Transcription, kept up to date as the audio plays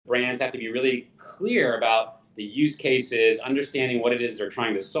brands have to be really clear about the use cases, understanding what it is they're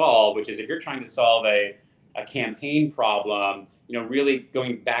trying to solve, which is if you're trying to solve a campaign problem, really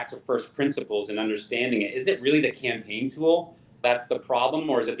going back to first principles and understanding it. Is it really the campaign tool that's the problem,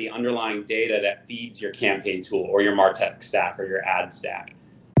 or is it the underlying data that feeds your campaign tool or your MarTech stack or your ad stack?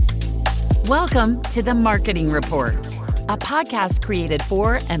 Welcome to The Marketing Report, a podcast created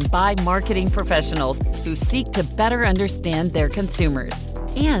for and by marketing professionals who seek to better understand their consumers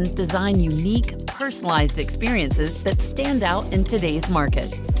and design unique, personalized experiences that stand out in today's market.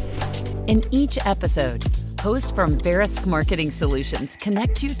 In each episode, hosts from Verisk Marketing Solutions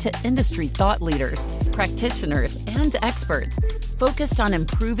connect you to industry thought leaders, practitioners, and experts focused on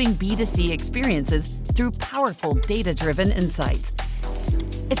improving B2C experiences through powerful data-driven insights.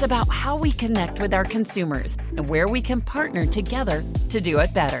 It's about how we connect with our consumers and where we can partner together to do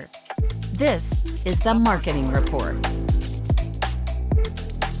it better. This is The Marketing Report.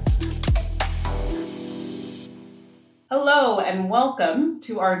 Hello and welcome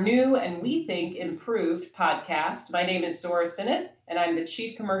to our new and we think improved podcast. My name is Zora Sinnott and I'm the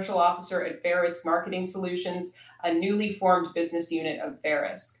Chief Commercial Officer at Verisk Marketing Solutions, a newly formed business unit of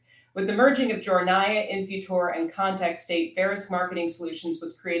Verisk. With the merging of Jornaya, Infutor, and Contact State, Verisk Marketing Solutions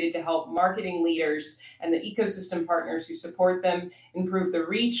was created to help marketing leaders and the ecosystem partners who support them improve the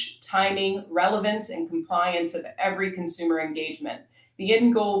reach, timing, relevance, and compliance of every consumer engagement. The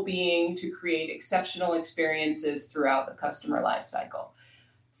end goal being to create exceptional experiences throughout the customer lifecycle.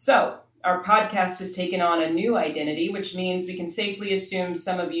 So our podcast has taken on a new identity, which means we can safely assume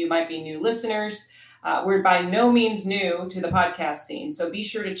some of you might be new listeners. We're by no means new to the podcast scene, so be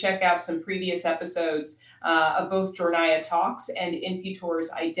sure to check out some previous episodes of both Jornaya Talks and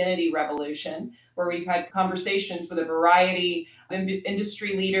Infutor's Identity Revolution, where we've had conversations with a variety of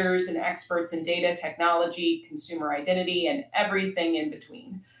industry leaders and experts in data, technology, consumer identity, and everything in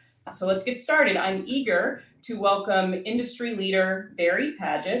between. So let's get started. I'm eager to welcome industry leader Barry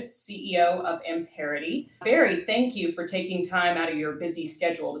Padgett, CEO of Amperity. Barry, thank you for taking time out of your busy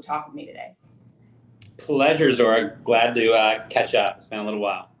schedule to talk with me today. Pleasure, Zora. Glad to catch up. It's been a little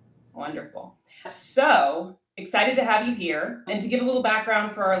while. Wonderful. So excited to have you here. And to give a little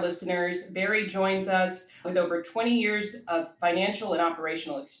background for our listeners, Barry joins us with over 20 years of financial and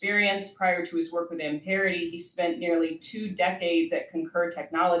operational experience. Prior to his work with Amperity, he spent nearly 2 decades at Concur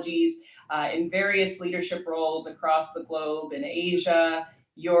Technologies in various leadership roles across the globe in Asia,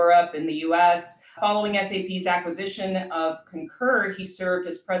 Europe, and the US. Following SAP's acquisition of Concur, he served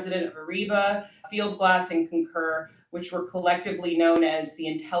as president of Ariba, Fieldglass, and Concur, which were collectively known as the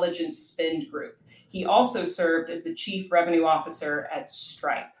Intelligent Spend Group. He also served as the chief revenue officer at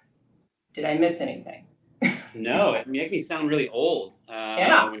Stripe. Did I miss anything? No, it makes me sound really old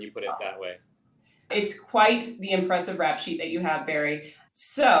when you put it that way. It's quite the impressive rap sheet that you have, Barry.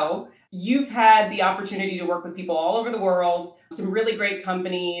 So you've had the opportunity to work with people all over the world, some really great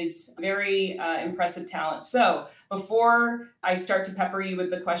companies, very impressive talent. So before I start to pepper you with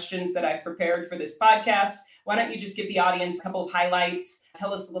the questions that I've prepared for this podcast, why don't you just give the audience a couple of highlights?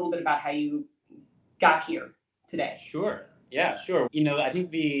 Tell us a little bit about how you got here today. Sure. Yeah, sure. I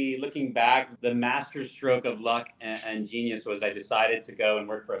think looking back, the master stroke of luck and genius was I decided to go and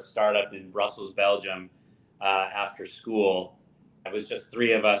work for a startup in Brussels, Belgium after school. It was just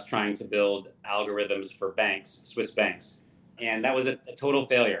 3 of us trying to build algorithms for banks, Swiss banks. And that was a total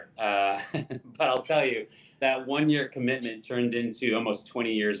failure. But I'll tell you, that 1-year commitment turned into almost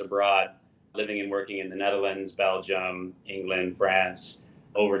 20 years abroad, living and working in the Netherlands, Belgium, England, France,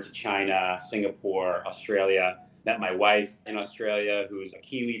 over to China, Singapore, Australia. Met my wife in Australia, who's a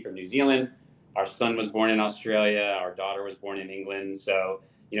Kiwi from New Zealand. Our son was born in Australia. Our daughter was born in England. So,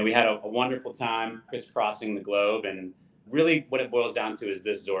 we had a wonderful time crisscrossing the globe. And really what it boils down to is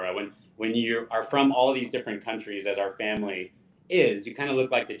this, Zora. When you are from all these different countries, as our family is, you kind of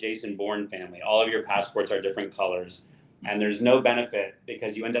look like the Jason Bourne family. All of your passports are different colors. And there's no benefit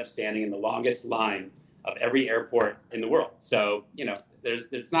because you end up standing in the longest line of every airport in the world. So,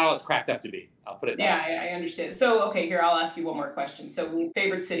 it's not all it's cracked up to be. I'll put it that way. Yeah, I understand. So, okay, here, I'll ask you one more question. So,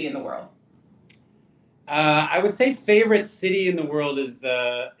 favorite city in the world? I would say favorite city in the world is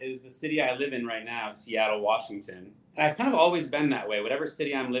the city I live in right now, Seattle, Washington. And I've kind of always been that way. Whatever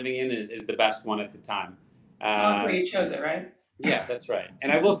city I'm living in is the best one at the time. Where you chose it, right? Yeah, that's right.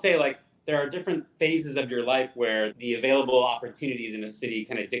 And I will say, there are different phases of your life where the available opportunities in a city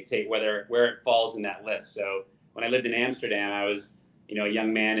kind of dictate where it falls in that list. So when I lived in Amsterdam, I was, a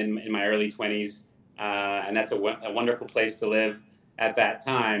young man in my early 20s, and that's a wonderful place to live at that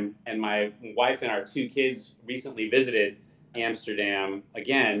time. And my wife and our 2 kids recently visited Amsterdam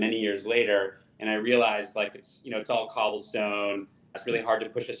again many years later, and I realized it's all cobblestone. It's really hard to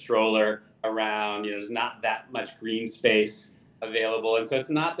push a stroller around. There's not that much green space available. And so it's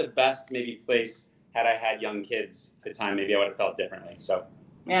not the best maybe place. Had I had young kids at the time, maybe I would have felt differently. So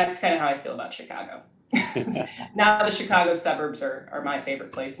yeah, that's kind of how I feel about Chicago. Now the Chicago suburbs are my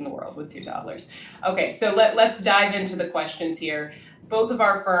favorite place in the world with 2 toddlers. Okay, so let's dive into the questions here. Both of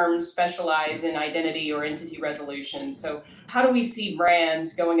our firms specialize in identity or entity resolution. So how do we see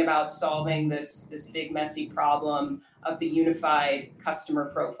brands going about solving this big messy problem of the unified customer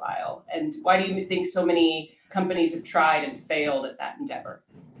profile? And why do you think so many companies have tried and failed at that endeavor?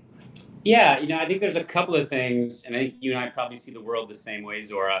 Yeah, I think there's a couple of things, and I think you and I probably see the world the same way,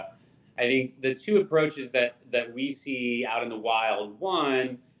 Zora. I think the 2 approaches that we see out in the wild,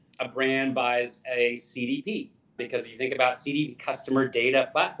 one, a brand buys a CDP, because if you think about CDP, customer data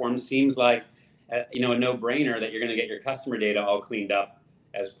platform, seems like a no-brainer that you're going to get your customer data all cleaned up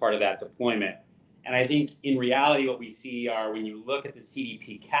as part of that deployment. And I think in reality, what we see are when you look at the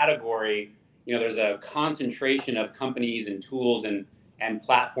CDP category, there's a concentration of companies and tools and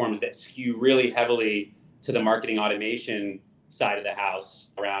platforms that skew really heavily to the marketing automation side of the house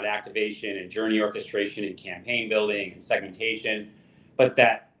around activation and journey orchestration and campaign building and segmentation, but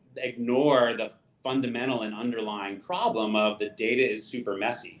that ignore the fundamental and underlying problem of the data is super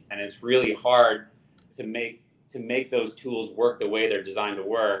messy, and it's really hard to make those tools work the way they're designed to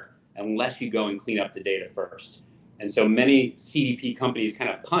work unless you go and clean up the data first. And so many CDP companies kind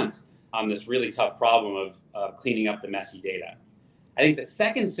of punt on this really tough problem of cleaning up the messy data. I think the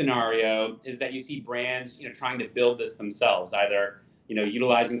second scenario is that you see brands, trying to build this themselves, either,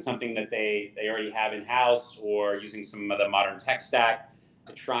 utilizing something that they already have in-house or using some of the modern tech stack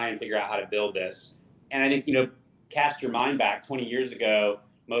to try and figure out how to build this. And I think, cast your mind back 20 years ago,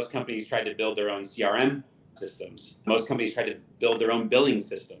 most companies tried to build their own CRM systems. Most companies tried to build their own billing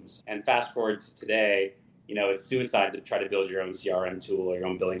systems. And fast forward to today, it's suicide to try to build your own CRM tool or your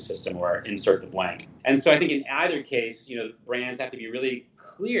own billing system or insert the blank. And so I think in either case, brands have to be really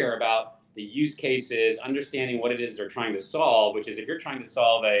clear about the use cases, understanding what it is they're trying to solve, which is if you're trying to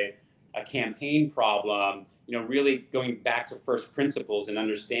solve a campaign problem, really going back to first principles and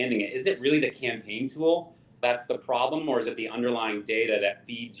understanding it. Is it really the campaign tool that's the problem, or is it the underlying data that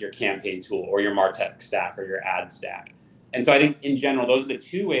feeds your campaign tool or your MarTech stack or your ad stack? And so I think in general, those are the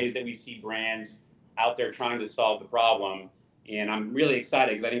 2 ways that we see brands out there trying to solve the problem. And I'm really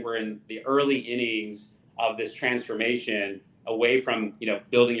excited because I think we're in the early innings of this transformation away from,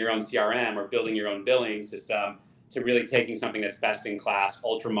 building your own CRM or building your own billing system to really taking something that's best in class,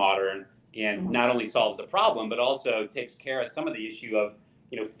 ultra modern, and not only solves the problem, but also takes care of some of the issue of,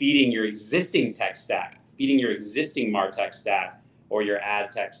 feeding your existing tech stack, feeding your existing MarTech stack or your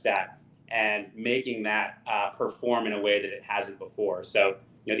ad tech stack, and making that perform in a way that it hasn't before. So,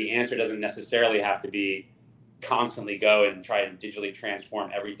 the answer doesn't necessarily have to be constantly go and try and digitally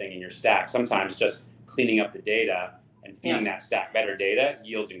transform everything in your stack. Sometimes just cleaning up the data and feeding that stack better data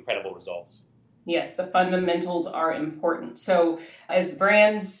yields incredible results. Yes, the fundamentals are important. So as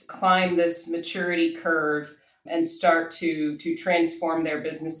brands climb this maturity curve and start to transform their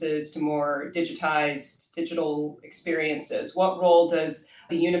businesses to more digitized digital experiences, what role does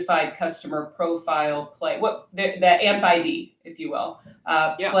the unified customer profile play? What the AMP ID, if you will,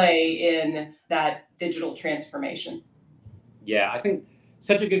 play in that digital transformation? Yeah, I think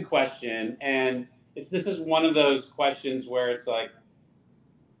such a good question. And this is one of those questions where it's like,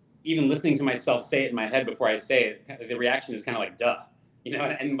 even listening to myself say it in my head before I say it, the reaction is kind of like, duh.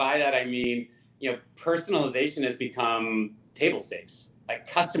 And by that, I mean, personalization has become table stakes. Like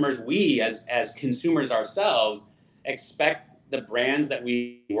customers, we as consumers ourselves expect the brands that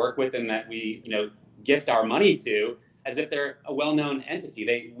we work with and that we, gift our money to as if they're a well-known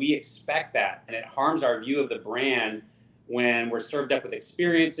entity. We expect that, and it harms our view of the brand when we're served up with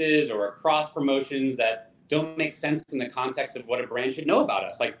experiences or cross promotions that don't make sense in the context of what a brand should know about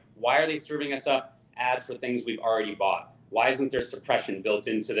us. Like, why are they serving us up ads for things we've already bought? Why isn't there suppression built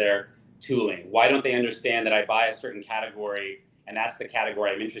into their tooling? Why don't they understand that I buy a certain category and that's the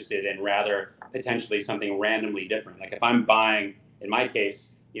category I'm interested in, rather potentially something randomly different? Like if I'm buying, in my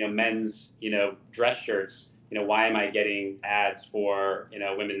case, men's, dress shirts, why am I getting ads for,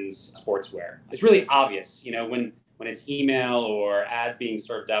 women's sportswear? It's really obvious, when it's email or ads being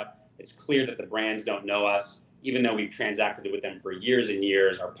served up, it's clear that the brands don't know us, even though we've transacted with them for years and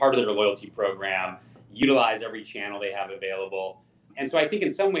years, are part of their loyalty program, utilize every channel they have available. And so I think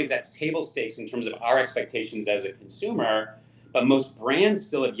in some ways that's table stakes in terms of our expectations as a consumer, but most brands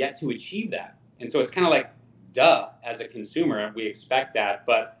still have yet to achieve that. And so it's kind of like, duh, as a consumer, we expect that,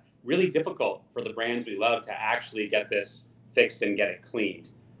 but really difficult for the brands we love to actually get this fixed and get it cleaned.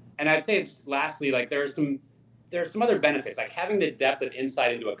 And I'd say it's lastly, like there are some there are some other benefits, like having the depth of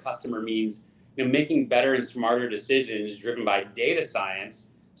insight into a customer means making better and smarter decisions driven by data science.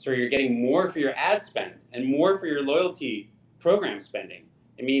 So you're getting more for your ad spend and more for your loyalty program spending.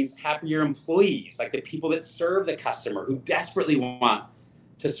 It means happier employees, like the people that serve the customer who desperately want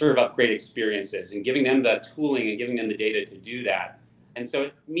to serve up great experiences, and giving them the tooling and giving them the data to do that. And so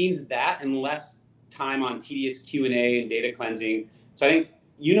it means that, and less time on tedious Q&A and data cleansing. So I think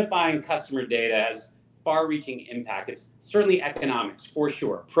unifying customer data has far-reaching impact. It's certainly economics, for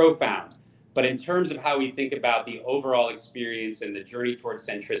sure, profound. But in terms of how we think about the overall experience and the journey towards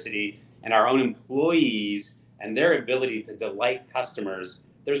centricity and our own employees and their ability to delight customers,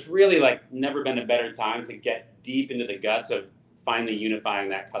 there's really never been a better time to get deep into the guts of finally unifying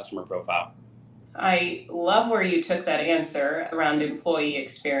that customer profile. I love where you took that answer around employee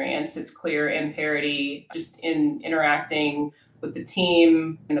experience. It's clear in parity, just in interacting with the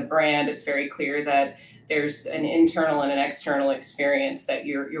team and the brand, it's very clear that there's an internal and an external experience that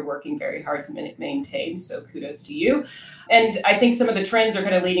you're working very hard to maintain. So kudos to you. And I think some of the trends are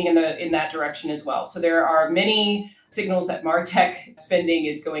kind of leading in that direction as well. So there are many signals that MarTech spending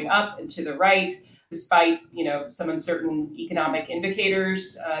is going up and to the right, despite some uncertain economic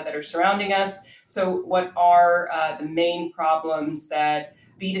indicators that are surrounding us. So what are the main problems that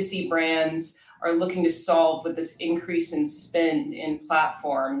B2C brands are looking to solve with this increase in spend in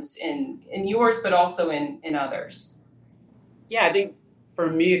platforms, in yours, but also in others? Yeah, I think for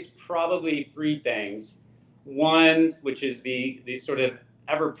me, it's probably three things. One, which is the sort of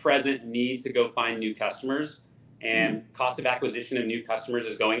ever-present need to go find new customers, and cost of acquisition of new customers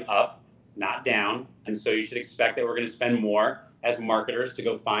is going up, not down. And so you should expect that we're going to spend more as marketers to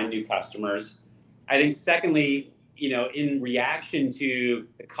go find new customers. I think secondly, in reaction to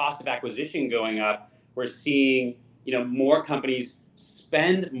the cost of acquisition going up, we're seeing, more companies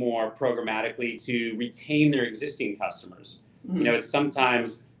spend more programmatically to retain their existing customers. Mm-hmm. It's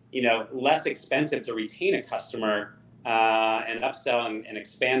sometimes, less expensive to retain a customer and upsell and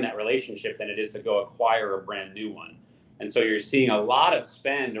expand that relationship than it is to go acquire a brand new one. And so you're seeing a lot of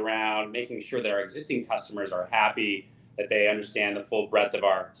spend around making sure that our existing customers are happy, that they understand the full breadth of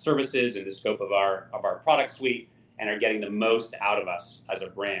our services and the scope of our product suite, and are getting the most out of us as a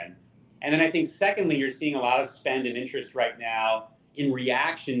brand. And then I think secondly, you're seeing a lot of spend and interest right now in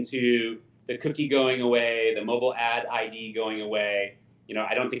reaction to the cookie going away, the mobile ad ID going away.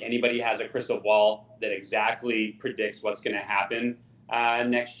 I don't think anybody has a crystal ball that exactly predicts what's going to happen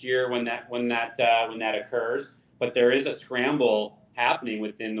next year when that occurs. But there is a scramble happening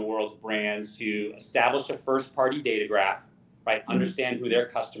within the world's brands to establish a first-party data graph, right? Mm-hmm. Understand who their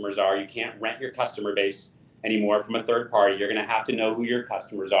customers are. You can't rent your customer base anymore from a third party. You're going to have to know who your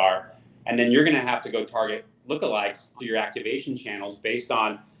customers are. And then you're going to have to go target lookalikes to your activation channels based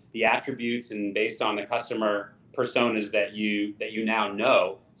on the attributes and based on the customer personas that you now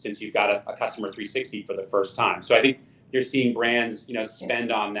know, since you've got a customer 360 for the first time. So I think you're seeing brands,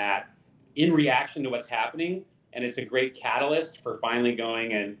 spend on that in reaction to what's happening. And it's a great catalyst for finally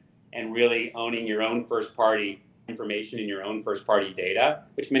going and really owning your own first-party information and your own first-party data,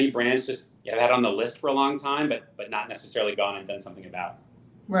 which many brands just have had on the list for a long time, but not necessarily gone and done something about.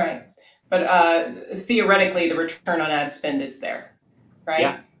 Right. But theoretically, the return on ad spend is there,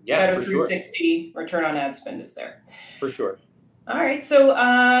 right? Yeah, Better 360 sure. Return on ad spend is there. For sure. All right. So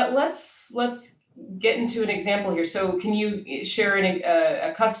let's get into an example here. So can you share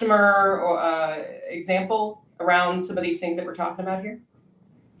a customer or example around some of these things that we're talking about here?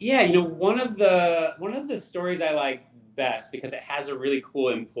 Yeah, one of the stories I like best, because it has a really cool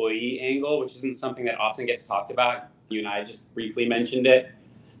employee angle, which isn't something that often gets talked about. You and I just briefly mentioned it.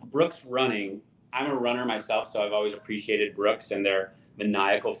 Brooks Running. I'm a runner myself, so I've always appreciated Brooks and their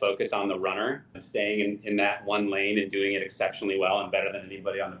maniacal focus on the runner and staying in that one lane and doing it exceptionally well and better than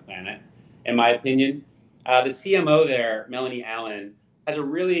anybody on the planet, in my opinion. The CMO there, Melanie Allen, has a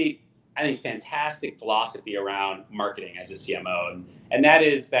really, I think, fantastic philosophy around marketing as a CMO. And that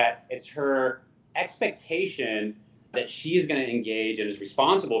is that it's her expectation that she is going to engage and is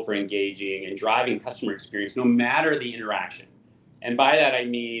responsible for engaging and driving customer experience no matter the interaction. And by that, I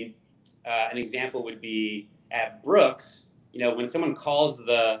mean, an example would be at Brooks, when someone calls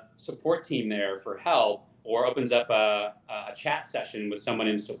the support team there for help or opens up a chat session with someone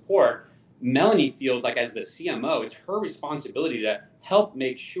in support, Melanie feels like as the CMO, it's her responsibility to help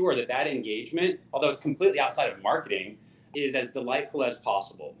make sure that engagement, although it's completely outside of marketing, is as delightful as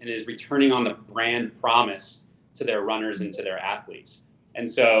possible and is returning on the brand promise to their runners and to their athletes. And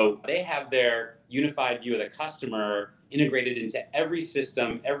so they have their unified view of the customer integrated into every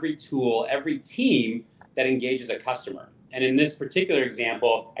system, every tool, every team that engages a customer. And in this particular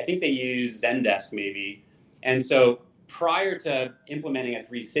example, I think they use Zendesk maybe. And so prior to implementing a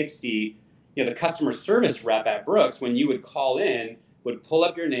 360, the customer service rep at Brooks, when you would call in, would pull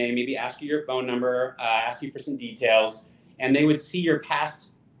up your name, maybe ask you your phone number, ask you for some details, and they would see your past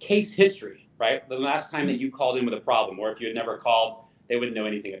case history, right? The last time that you called in with a problem, or if you had never called, they wouldn't know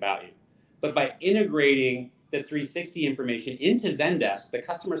anything about you. But by integrating the 360 information into Zendesk, the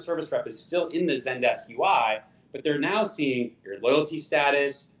customer service rep is still in the Zendesk UI, but they're now seeing your loyalty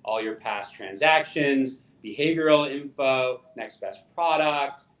status, all your past transactions, behavioral info, next best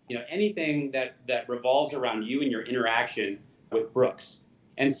product, anything that revolves around you and your interaction with Brooks.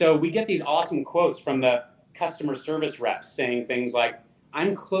 And so we get these awesome quotes from the customer service reps saying things like,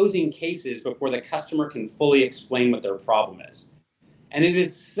 I'm closing cases before the customer can fully explain what their problem is. And it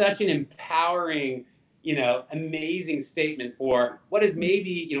is such an empowering, amazing statement for what is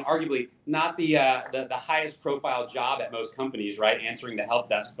maybe, arguably not the highest profile job at most companies, right? Answering the help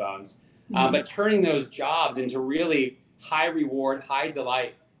desk phones, but turning those jobs into really high reward, high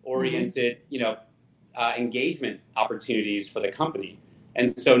delight oriented, engagement opportunities for the company.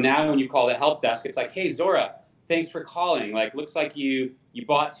 And so now when you call the help desk, it's like, hey, Zora, thanks for calling. Like, looks like you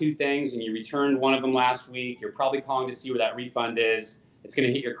bought 2 things and you returned one of them last week. You're probably calling to see where that refund is. It's going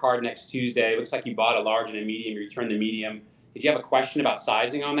to hit your card next Tuesday. Looks like you bought a large and a medium. You returned the medium. Did you have a question about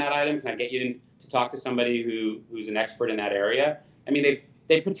sizing on that item? Can I get you to talk to somebody who's an expert in that area? I mean,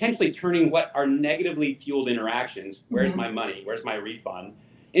 they're potentially turning what are negatively fueled interactions, where's my money, where's my refund,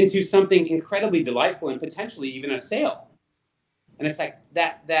 into something incredibly delightful and potentially even a sale. And it's like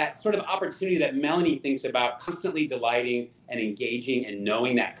that sort of opportunity that Melanie thinks about, constantly delighting and engaging and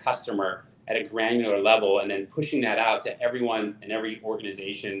knowing that customer at a granular level, and then pushing that out to everyone and every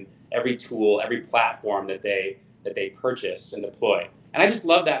organization, every tool, every platform that they purchase and deploy. And I just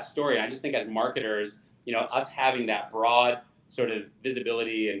love that story. And I just think as marketers, us having that broad sort of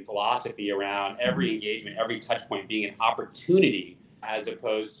visibility and philosophy around every engagement, every touch point being an opportunity as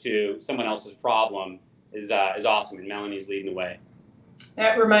opposed to someone else's problem is awesome. And Melanie's leading the way.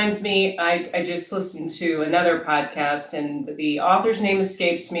 That reminds me, I just listened to another podcast, and the author's name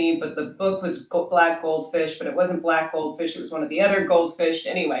escapes me, but the book was Black Goldfish, but it wasn't Black Goldfish. It was one of the other goldfish.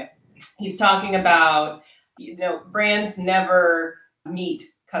 Anyway, he's talking about, brands never meet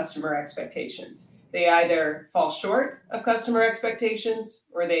customer expectations. They either fall short of customer expectations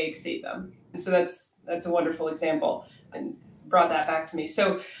or they exceed them. So that's a wonderful example and brought that back to me.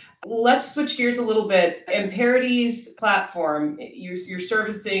 So let's switch gears a little bit. Amparity's platform, you're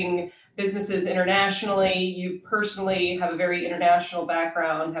servicing businesses internationally. You personally have a very international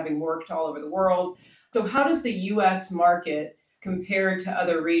background, having worked all over the world. So how does the U.S. market compare to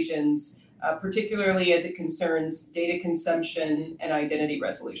other regions, particularly as it concerns data consumption and identity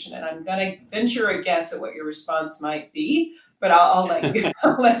resolution? And I'm going to venture a guess at what your response might be, but I'll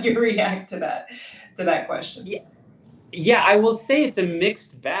let you react to that question. Yeah, I will say it's a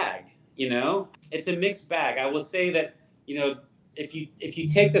mixed bag. It's a mixed bag. I will say that, if you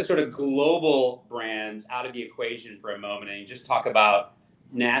take the sort of global brands out of the equation for a moment and you just talk about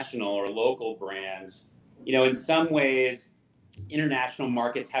national or local brands, in some ways, international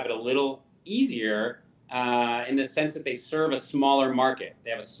markets have it a little easier in the sense that they serve a smaller market. They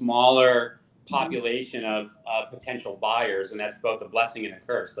have a smaller population of potential buyers, and that's both a blessing and a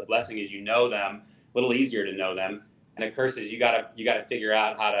curse. The blessing is them, a little easier to know them. And the curse is you got to figure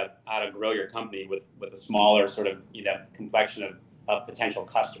out how to grow your company with a smaller sort of complexion of potential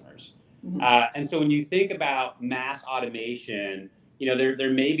customers. And so when you think about mass automation,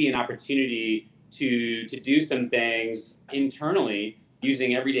 there may be an opportunity to do some things internally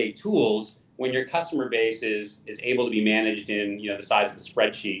using everyday tools when your customer base is able to be managed in the size of a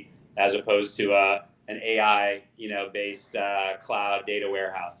spreadsheet as opposed to an AI based cloud data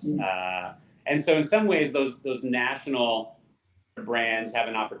warehouse. And so in some ways, those national brands have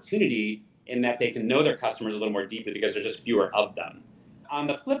an opportunity in that they can know their customers a little more deeply because there's just fewer of them. On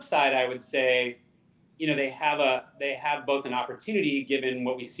the flip side, I would say, they have both an opportunity given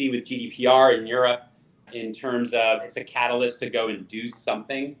what we see with GDPR in Europe in terms of it's a catalyst to go and do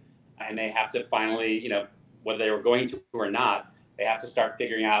something, and they have to finally, whether they were going to or not, they have to start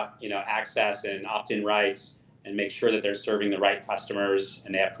figuring out, access and opt-in rights and make sure that they're serving the right customers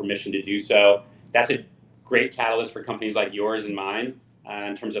and they have permission to do so. That's a great catalyst for companies like yours and mine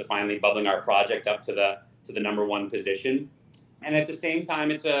in terms of finally bubbling our project up to the number one position. And at the same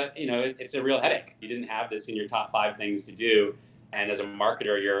time, it's a real headache. You didn't have this in your top 5 things to do, and as a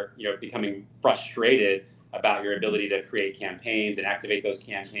marketer, you're becoming frustrated about your ability to create campaigns and activate those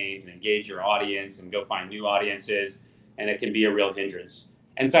campaigns and engage your audience and go find new audiences, and it can be a real hindrance.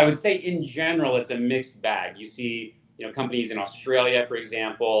 And so I would say in general, it's a mixed bag. You see, companies in Australia, for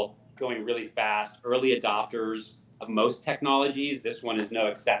example, going really fast, early adopters of most technologies. This one is no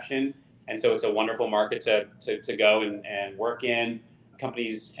exception. And so it's a wonderful market to go and work in.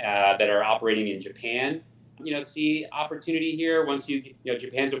 Companies that are operating in Japan, see opportunity here. Once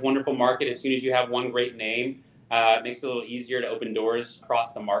Japan's a wonderful market. As soon as you have one great name, it makes it a little easier to open doors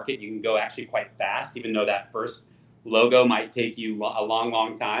across the market. You can go actually quite fast, even though that first logo might take you a long,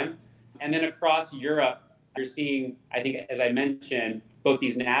 long time. And then across Europe, you're seeing, I think, as I mentioned, both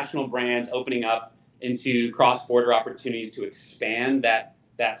these national brands opening up into cross-border opportunities to expand that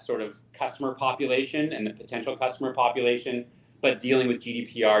sort of customer population and the potential customer population, but dealing with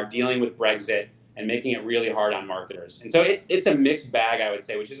GDPR, dealing with Brexit, and making it really hard on marketers. And so it's a mixed bag, I would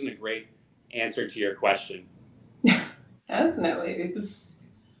say, which isn't a great answer to your question. Definitely. It was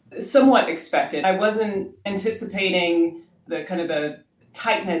somewhat expected. I wasn't anticipating the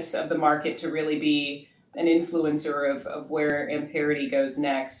tightness of the market to really be an influencer of where Amperity goes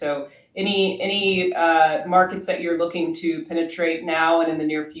next. So any markets that you're looking to penetrate now and in the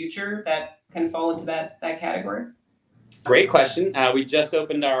near future that can fall into that category? Great question. We just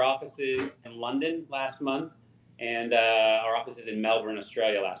opened our offices in London last month, and our offices in Melbourne,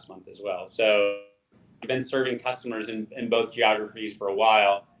 Australia last month as well. So we've been serving customers in both geographies for a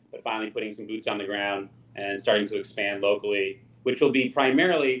while, but finally putting some boots on the ground and starting to expand locally, which will be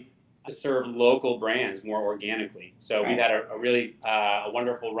primarily to serve local brands more organically. So We've had a really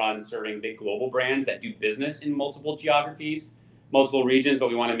wonderful run serving big global brands that do business in multiple geographies, multiple regions, but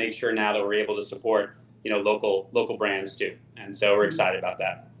we want to make sure now that we're able to support local brands too. And so we're excited about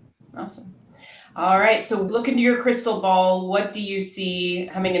that. Awesome. All right. So look into your crystal ball. What do you see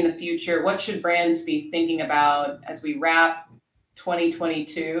coming in the future? What should brands be thinking about as we wrap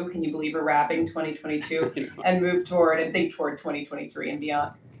 2022? Can you believe we're wrapping 2022 and move toward and think toward 2023 and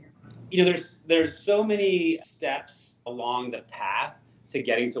beyond? There's so many steps along the path to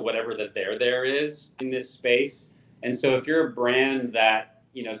getting to whatever the there is in this space. And so if you're a brand that,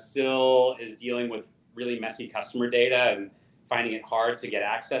 still is dealing with really messy customer data and finding it hard to get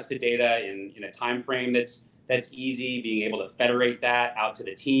access to data in a time frame that's easy, being able to federate that out to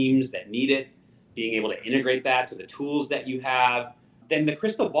the teams that need it, being able to integrate that to the tools that you have, then the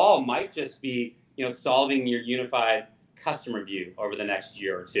crystal ball might just be, solving your unified customer view over the next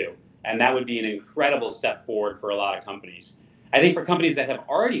year or two. And that would be an incredible step forward for a lot of companies. I think for companies that have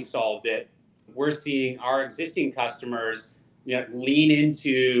already solved it, we're seeing our existing customers lean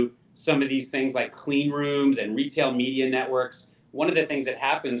into some of these things like clean rooms and retail media networks. One of the things that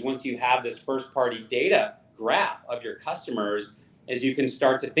happens once you have this first-party data graph of your customers is you can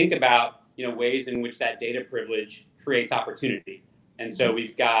start to think about ways in which that data privilege creates opportunity. And so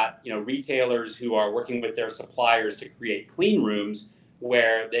we've got retailers who are working with their suppliers to create clean rooms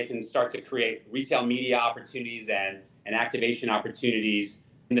where they can start to create retail media opportunities and activation opportunities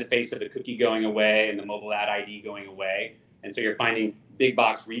in the face of the cookie going away and the mobile ad ID going away. And so you're finding big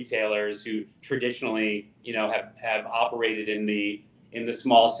box retailers who traditionally, have operated in the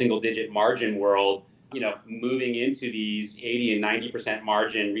small single digit margin world, moving into these 80 and 90%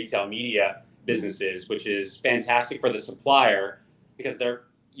 margin retail media businesses, which is fantastic for the supplier because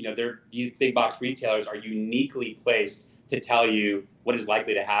these big box retailers are uniquely placed to tell you what is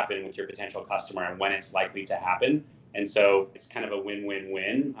likely to happen with your potential customer and when it's likely to happen. And so it's kind of a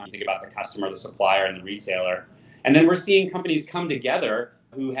win-win-win. You think about the customer, the supplier, and the retailer. And then we're seeing companies come together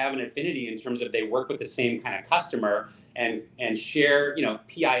who have an affinity in terms of they work with the same kind of customer and share,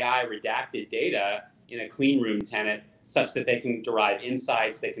 PII redacted data in a clean room tenant such that they can derive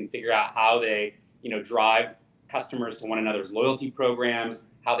insights, they can figure out how they, drive customers to one another's loyalty programs,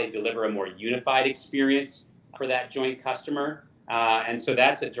 how they deliver a more unified experience for that joint customer. And so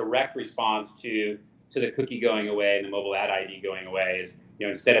that's a direct response to the cookie going away and the mobile ad ID going away is,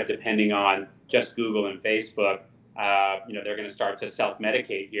 instead of depending on just Google and Facebook, they're going to start to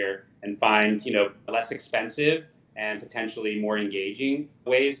self-medicate here and find, less expensive and potentially more engaging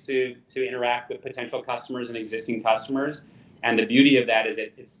ways to interact with potential customers and existing customers. And the beauty of that is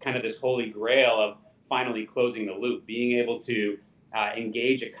it's kind of this holy grail of finally closing the loop, being able to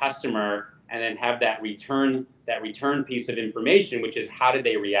engage a customer and then have that return piece of information, which is how did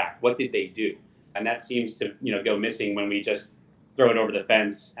they react? What did they do? And that seems to, go missing when we just throw it over the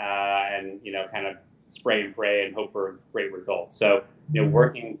fence and, kind of spray and pray and hope for great results. So,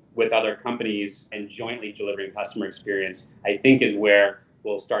 working with other companies and jointly delivering customer experience, I think is where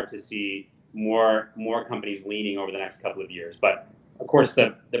we'll start to see more companies leaning over the next couple of years. But of course,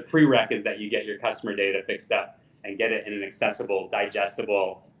 the prereq is that you get your customer data fixed up and get it in an accessible,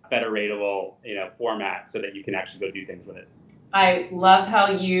 digestible, federatable, format so that you can actually go do things with it. I love how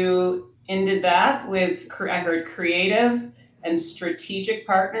you ended that with, I heard creative, and strategic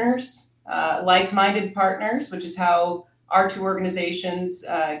partners, like-minded partners, which is how our two organizations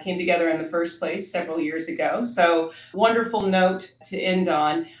came together in the first place several years ago. So wonderful note to end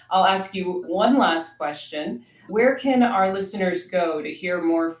on. I'll ask you one last question. Where can our listeners go to hear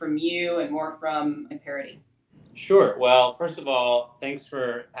more from you and more from Imperity? Sure. Well, first of all, thanks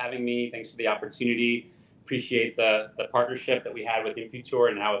for having me. Thanks for the opportunity. Appreciate the partnership that we had with Infutor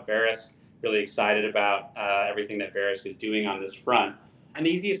and now with Verisk. Really excited about everything that Verisk is doing on this front. And the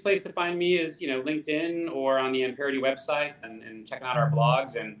easiest place to find me is, LinkedIn or on the Imperity website and checking out our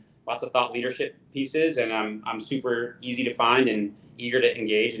blogs and lots of thought leadership pieces. And I'm super easy to find and eager to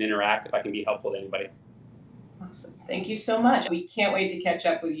engage and interact if I can be helpful to anybody. Awesome. Thank you so much. We can't wait to catch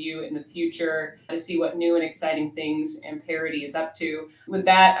up with you in the future to see what new and exciting things Imperity is up to. With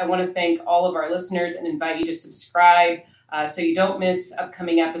that, I want to thank all of our listeners and invite you to subscribe so you don't miss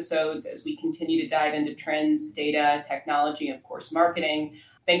upcoming episodes as we continue to dive into trends, data, technology, and of course, marketing.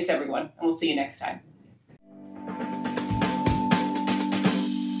 Thanks, everyone, and we'll see you next time.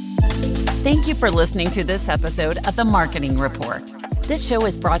 Thank you for listening to this episode of The Marketing Report. This show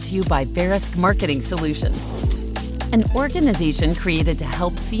is brought to you by Verisk Marketing Solutions, an organization created to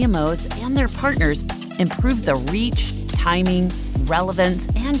help CMOs and their partners improve the reach, timing, relevance,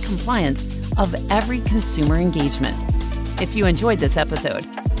 and compliance of every consumer engagement. If you enjoyed this episode,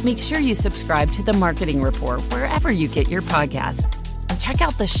 make sure you subscribe to The Marketing Report wherever you get your podcasts, and check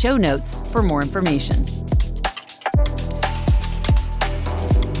out the show notes for more information.